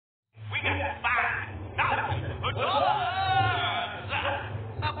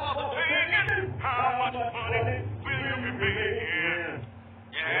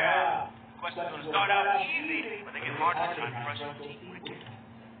start out easy, but they get harder to try to brush your teeth with it.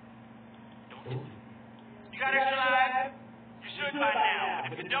 Don't do it. You got extra life? You should by now.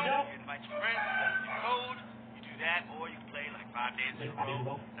 But if you don't, you invite your friends, you code, you do that, or you can play like 5 days in a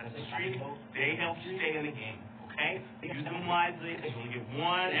row. That's the streak. They help you stay in the game, okay? Use them wisely, because you only get 1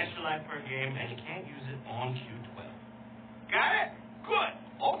 extra life per game, and you can't use it on Q12. Got it? Good.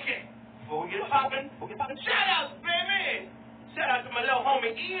 Okay. Before we get popping, shout out, baby! Shout out to my little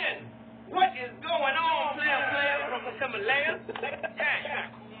homie Ian. What is going on, player from the Himalayas? Yeah, you got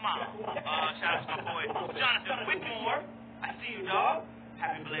a cool mom. Shout out to my boy Jonathan Whitmore. I see you, dog.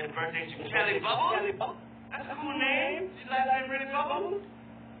 Happy belated birthday to Kelly Bubbles. That's a cool name. She's last name really Bubbles.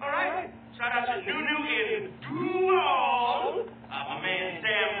 All right. Shout out to Nunu in Duval. My man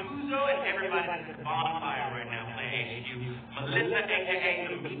Sam Puzo and everybody that's at Bonfire right now playing HQ. Melissa,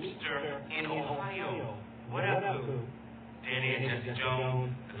 a.k.a. the Meepster in Ohio. What up, boo? Danny and Jesse Jones,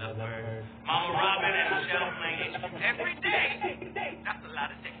 the Lovebird. Mama Robin and Michelle playing HQ every day. That's a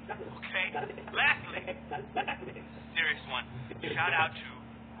lot of days, okay? Lastly, serious one. Shout out to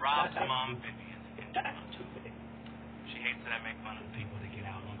Rob's mom, Vivian, in Toronto. She hates that I make fun of people that get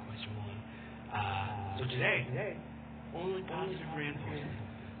out on question 1. So today, only positive reinforcement.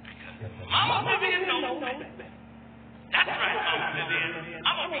 Because Mama Vivian knows best. That's right, Mama Vivian.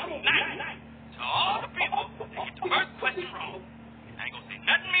 I'm gonna be nice to all the people that get the first question wrong. I ain't gonna say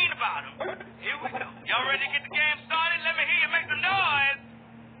nothing mean about them. Here we go. Y'all ready to get the game started? Let me hear you make some noise.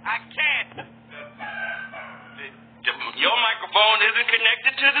 I can't. Your microphone isn't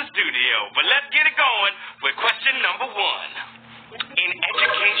connected to the studio, but let's get it going with question number 1. In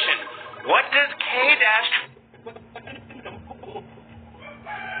education, what does K-?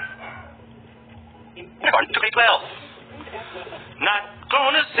 To be 12. Not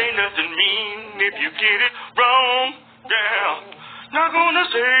gonna say nothing mean if you get it wrong. Yeah. Not gonna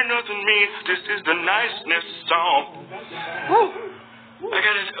say nothing mean. This is the niceness song. Woo. I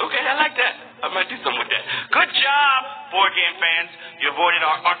got it. Okay, I like that. I might do something with that. Good job, board game fans. You avoided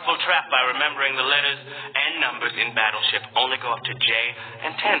our artful trap by remembering the letters and numbers in Battleship only go up to J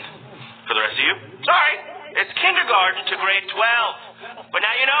and 10. For the rest of you, sorry, it's kindergarten to grade 12. But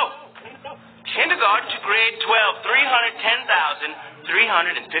now you know. Kindergarten to grade 12, 310,357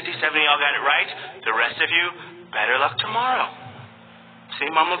 of y'all got it right. The rest of you, better luck tomorrow. See,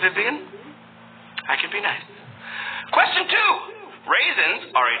 Mama Vivian? I can be nice. Question 2.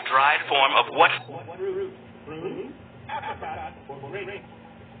 Raisins are a dried form of what?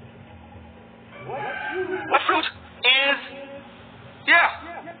 What fruit is? Yeah.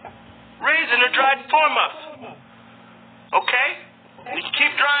 Raisin are dried form of. Okay? You can keep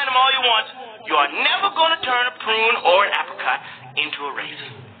drying them all you want. You are never going to turn a prune or an apricot into a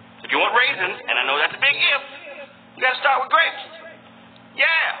raisin. If you want raisins, and I know that's a big if, you got to start with grapes.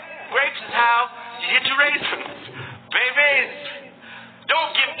 Yeah, grapes is how you get your raisins. Babies.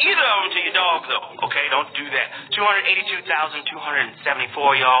 Don't give either of them to your dog, though. Okay, don't do that.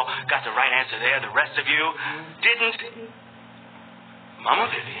 282,274 y'all got the right answer there. The rest of you didn't. Mama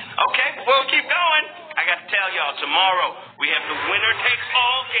Vivian. Okay, we'll keep going. I got to tell y'all, tomorrow we have the winner takes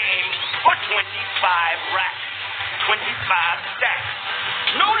all game for 25 racks, 25 stacks.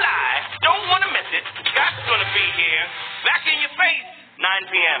 No lie, don't want to miss it. Scott's going to be here, back in your face, 9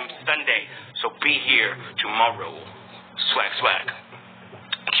 p.m. Sunday. So be here tomorrow. Swag, swag.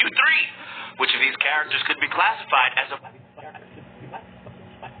 Q3. Which of these characters could be classified as a...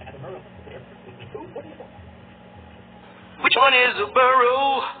 Which one is a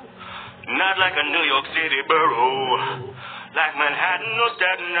borough? Not like a New York City borough. Like Manhattan or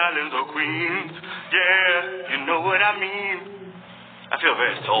Staten Island or Queens. Yeah, you know what I mean. I feel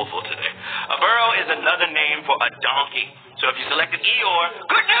very soulful today. A borough is another name for a donkey. So if you selected Eeyore,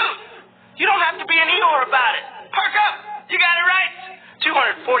 good news! You don't have to be an Eeyore about it. Perk up! You got it right!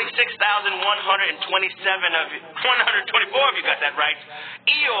 246,127 of you, 124 of you got that right.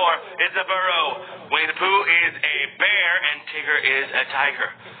 Eeyore is a borough. Winnie the Pooh is a bear, and Tigger is a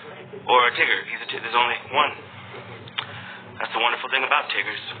tiger. Or a Tigger. There's only one. That's the wonderful thing about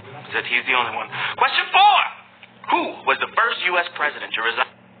Tiggers, is that he's the only one. Question 4. Who was the first U.S. president to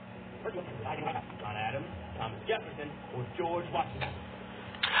resign? John Adams, Thomas Jefferson, or George Washington.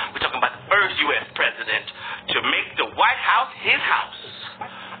 We're talking about the first U.S. president to make the White House his house.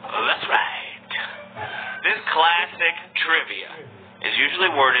 That's right. This classic trivia is usually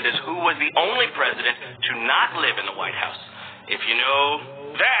worded as who was the only president to not live in the White House. If you know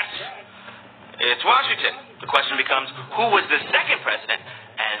that, it's Washington. The question becomes, who was the second president?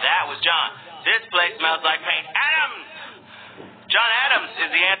 And that was John. This place smells like paint. Adams! John Adams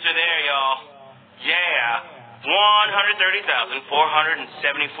is the answer there, y'all. Yeah.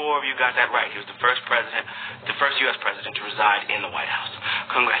 130,474 of you got that right. He was the first U.S. president to reside in the White House.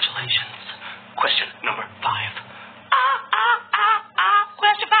 Congratulations. Question number 5.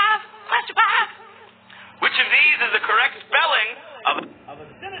 Question 5. Which of these is the correct spelling of a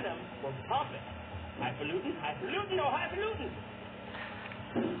synonym for pompous? Highfalutin, or highfalutin?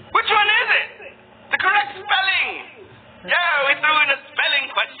 Which one is it? The correct spelling. Yeah, we threw in a spelling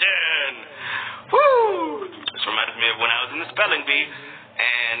question. Woo! This reminds me of when I was in the spelling bee,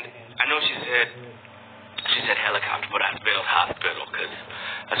 and I know she said helicopter, but I spelled hospital, because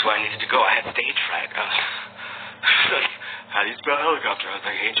that's where I needed to go. I had stage fright. I was like, how do you spell helicopter? I was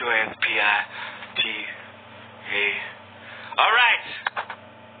like, H-O-N-P-I-T-A. All right.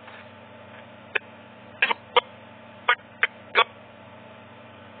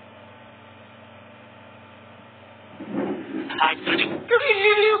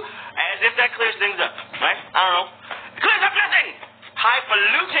 As if that clears things up, right? I don't know. It clears up nothing.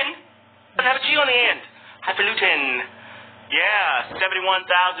 Highfalutin doesn't have a G on the end. Highfalutin. Yeah,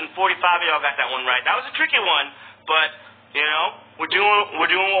 71,045 of y'all got that one right. That was a tricky one, but you know, we're doing what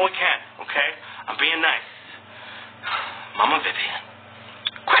we can. Okay, I'm being nice. Mama Vivian.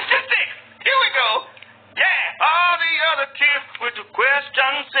 Question 6. Here we go. Yeah, all the other kids with the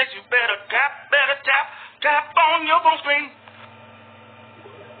question 6. You better tap on your phone screen.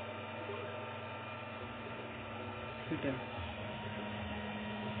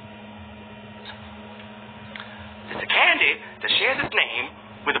 It's a candy that shares its name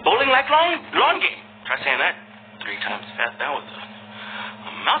with a bowling-like lawn game. Try saying that 3 times fast. That was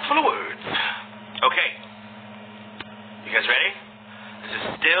a mouthful of words. Okay. You guys ready? This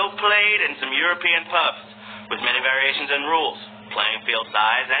is still played in some European pubs with many variations and rules. Playing field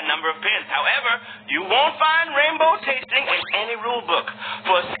size and number of pins. However, you won't find rainbow tasting in any rule book.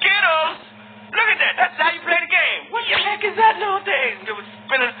 For Skittles, look at that. That's how you play the game. What the heck is that little thing? It was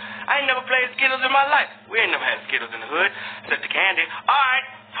spinning. I ain't never played Skittles in my life. We ain't never had Skittles in the hood, except the candy. All right,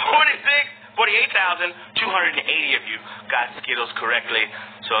 48,280 of you got Skittles correctly,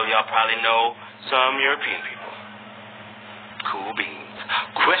 so y'all probably know some European people. Cool beans.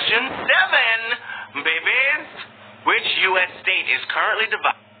 Question 7, babies. Which U.S. state is currently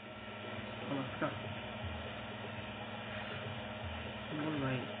divided?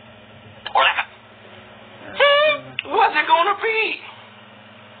 What's it going to be?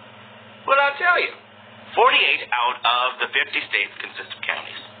 Well, I'll tell you. 48 out of the 50 states consist of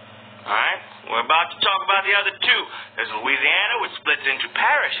counties. All right? We're about to talk about the other 2. There's Louisiana, which splits into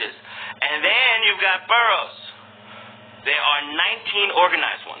parishes. And then you've got boroughs. There are 19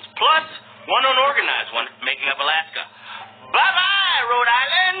 organized ones, plus one unorganized one making up Alaska. Bye-bye, Rhode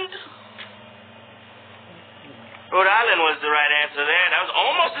Island. Rhode Island was the right answer there. That was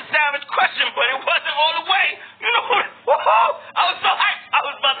almost a savage question, but it wasn't all the way. You know what? Whoa! I was so hyped. I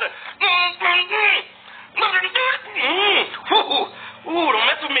was about to... don't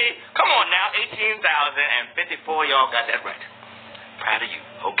mess with me. Come on now. 18,054. Y'all got that right. Proud of you.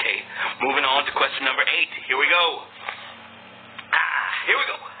 Okay. Moving on to question number 8. Here we go. Here we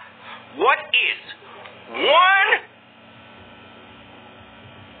go. What is 1%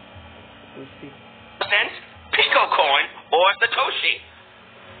 Pico coin or Satoshi?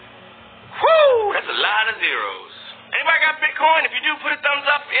 Whoo! That's a lot of zeros. Anybody got Bitcoin? If you do, put a thumbs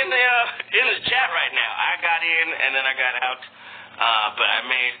up in the chat right now. I got in and then I got out. But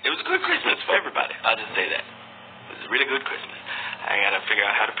it was a good Christmas for everybody. I'll just say that. It was a really good Christmas. I got to figure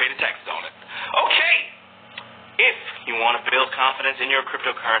out how to pay the taxes on it. Okay. If you want to build confidence in your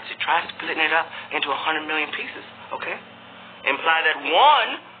cryptocurrency, try splitting it up into 100 million pieces, okay? Imply that 1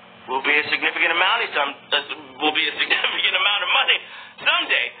 will be a significant amount of money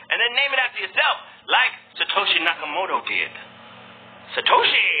someday, and then name it after yourself, like Satoshi Nakamoto did.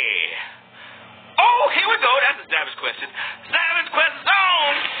 Satoshi! Oh, here we go. That's a savage question. Savage question!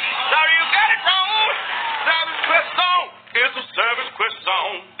 Sorry you got it wrong! Savage question! It's a savage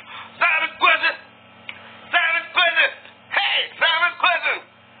question! Savage question! Savage question! Hey, savage question!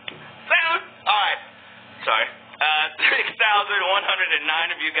 Savage... All right. Sorry. 6,109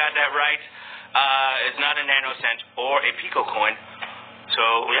 of you got that right. It's not a nanocent or a pico coin.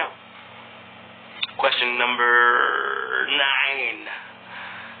 So, yeah. Question number 9.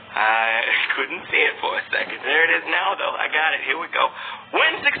 I couldn't see it for a second. There it is now, though. I got it. Here we go.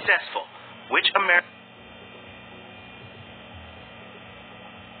 When successful, which American...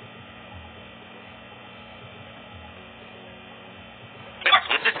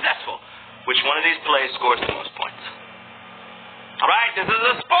 Which one of these plays scores the most points? All right, this is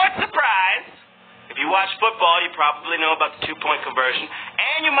a sports surprise. If you watch football, you probably know about the 2-point conversion,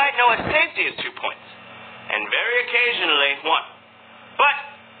 and you might know a safety is 2 points. and very occasionally one. But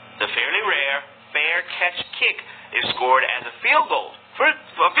the fairly rare fair catch kick is scored as a field goal for 3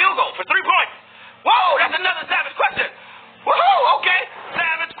 points. Whoa, that's another savage question. Woohoo, okay.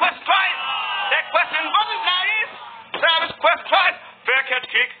 Savage question twice. That question wasn't nice. Savage question twice. Fair catch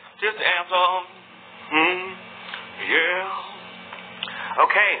kick, just answer. Yeah.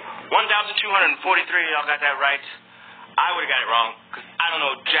 Okay, 1,243, y'all got that right. I would have got it wrong, because I don't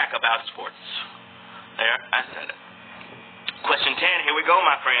know jack about sports. There, I said it. Question 10, here we go,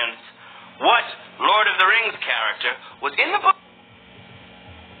 my friends. What Lord of the Rings character was in the book?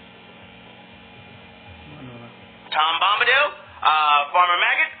 Tom Bombadil, Farmer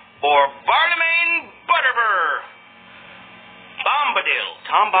Maggot, or Barlemain Butterbur? Bombadil.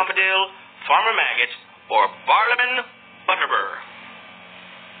 Tom Bombadil, Farmer Maggot, or Barlaman Butterbur?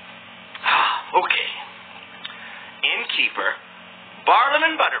 Okay. Innkeeper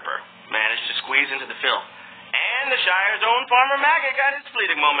Barlaman Butterbur managed to squeeze into the film, and the Shire's own Farmer Maggot got his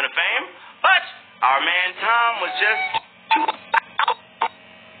fleeting moment of fame, but our man Tom was just too...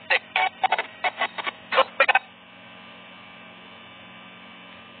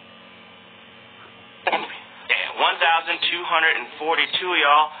 Yeah, 1,242,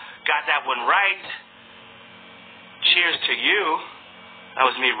 y'all. Got that one right. Cheers to you. That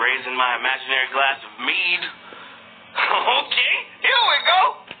was me raising my imaginary glass of mead. Okay, here we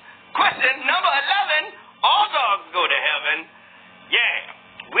go. Question number 11. All dogs go to heaven.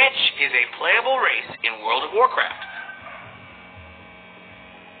 Yeah. Which is a playable race in World of Warcraft?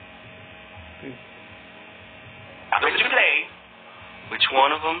 How do you play? Which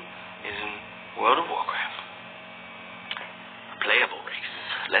one of them is in World of Warcraft? A playable race.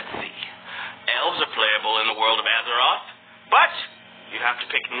 Let's see. Elves are playable in the world of Azeroth, but you have to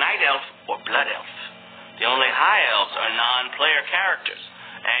pick Night Elf or Blood Elf. The only High Elves are non-player characters,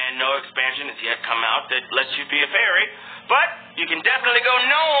 and no expansion has yet come out that lets you be a fairy, but you can definitely go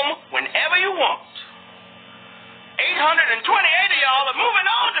gnome whenever you want. 828 of y'all are moving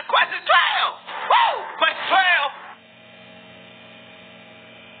on to question 12. Woo! Question 12.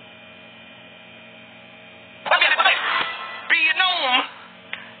 Be a gnome.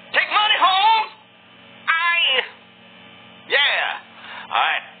 Take money home. Yeah. All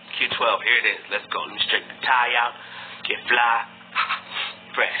right, Q12, here it is. Let's go. Let me straighten the tie out. Get fly.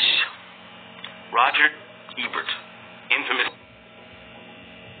 Fresh. Roger Ebert, infamous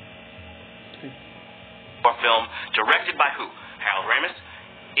film, directed by who? Harold Ramis,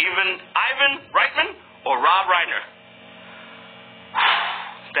 Ivan Reitman, or Rob Reiner?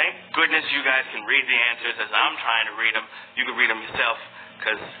 Thank goodness you guys can read the answers as I'm trying to read them. You can read them yourself,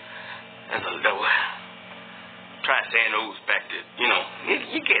 because there's a little... Try saying those back to, you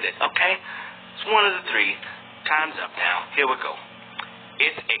get it, okay? It's one of the three. Time's up now. Here we go.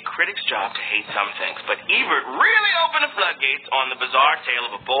 It's a critic's job to hate some things, but Ebert really opened the floodgates on the bizarre tale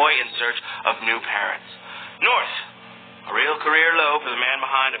of a boy in search of new parents. North, a real career low for the man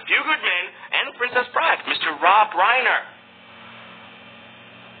behind A Few Good Men and Princess Bride, Mr. Rob Reiner.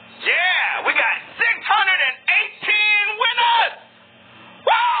 Yeah, we got 618 winners!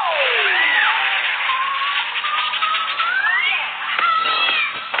 Woo!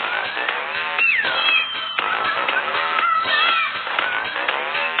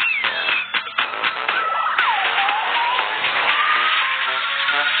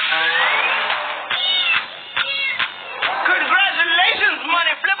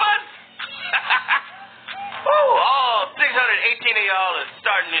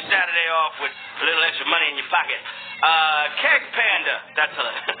 Money in your pocket. Keg Panda, that's a...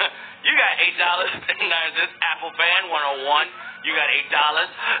 You got $8.99. Apple Fan 101, you got $8.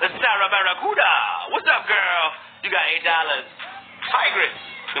 Sarah Barracuda, what's up, girl? You got $8. Tigress,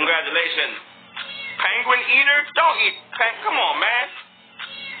 congratulations. Penguin Eater, don't eat. Come on, man.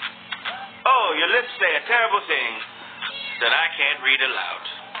 Oh, your lips say a terrible thing that I can't read aloud.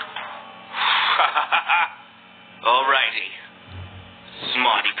 Alrighty,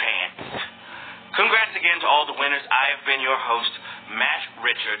 smarty pants. Congrats again to all the winners. I have been your host, Matt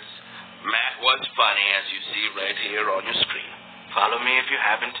Richards. Matt was funny, as you see right here on your screen. Follow me if you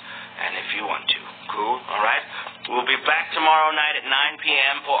haven't, and if you want to. Cool? All right? We'll be back tomorrow night at 9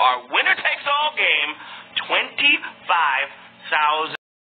 p.m. for our winner-takes-all game, $25,000.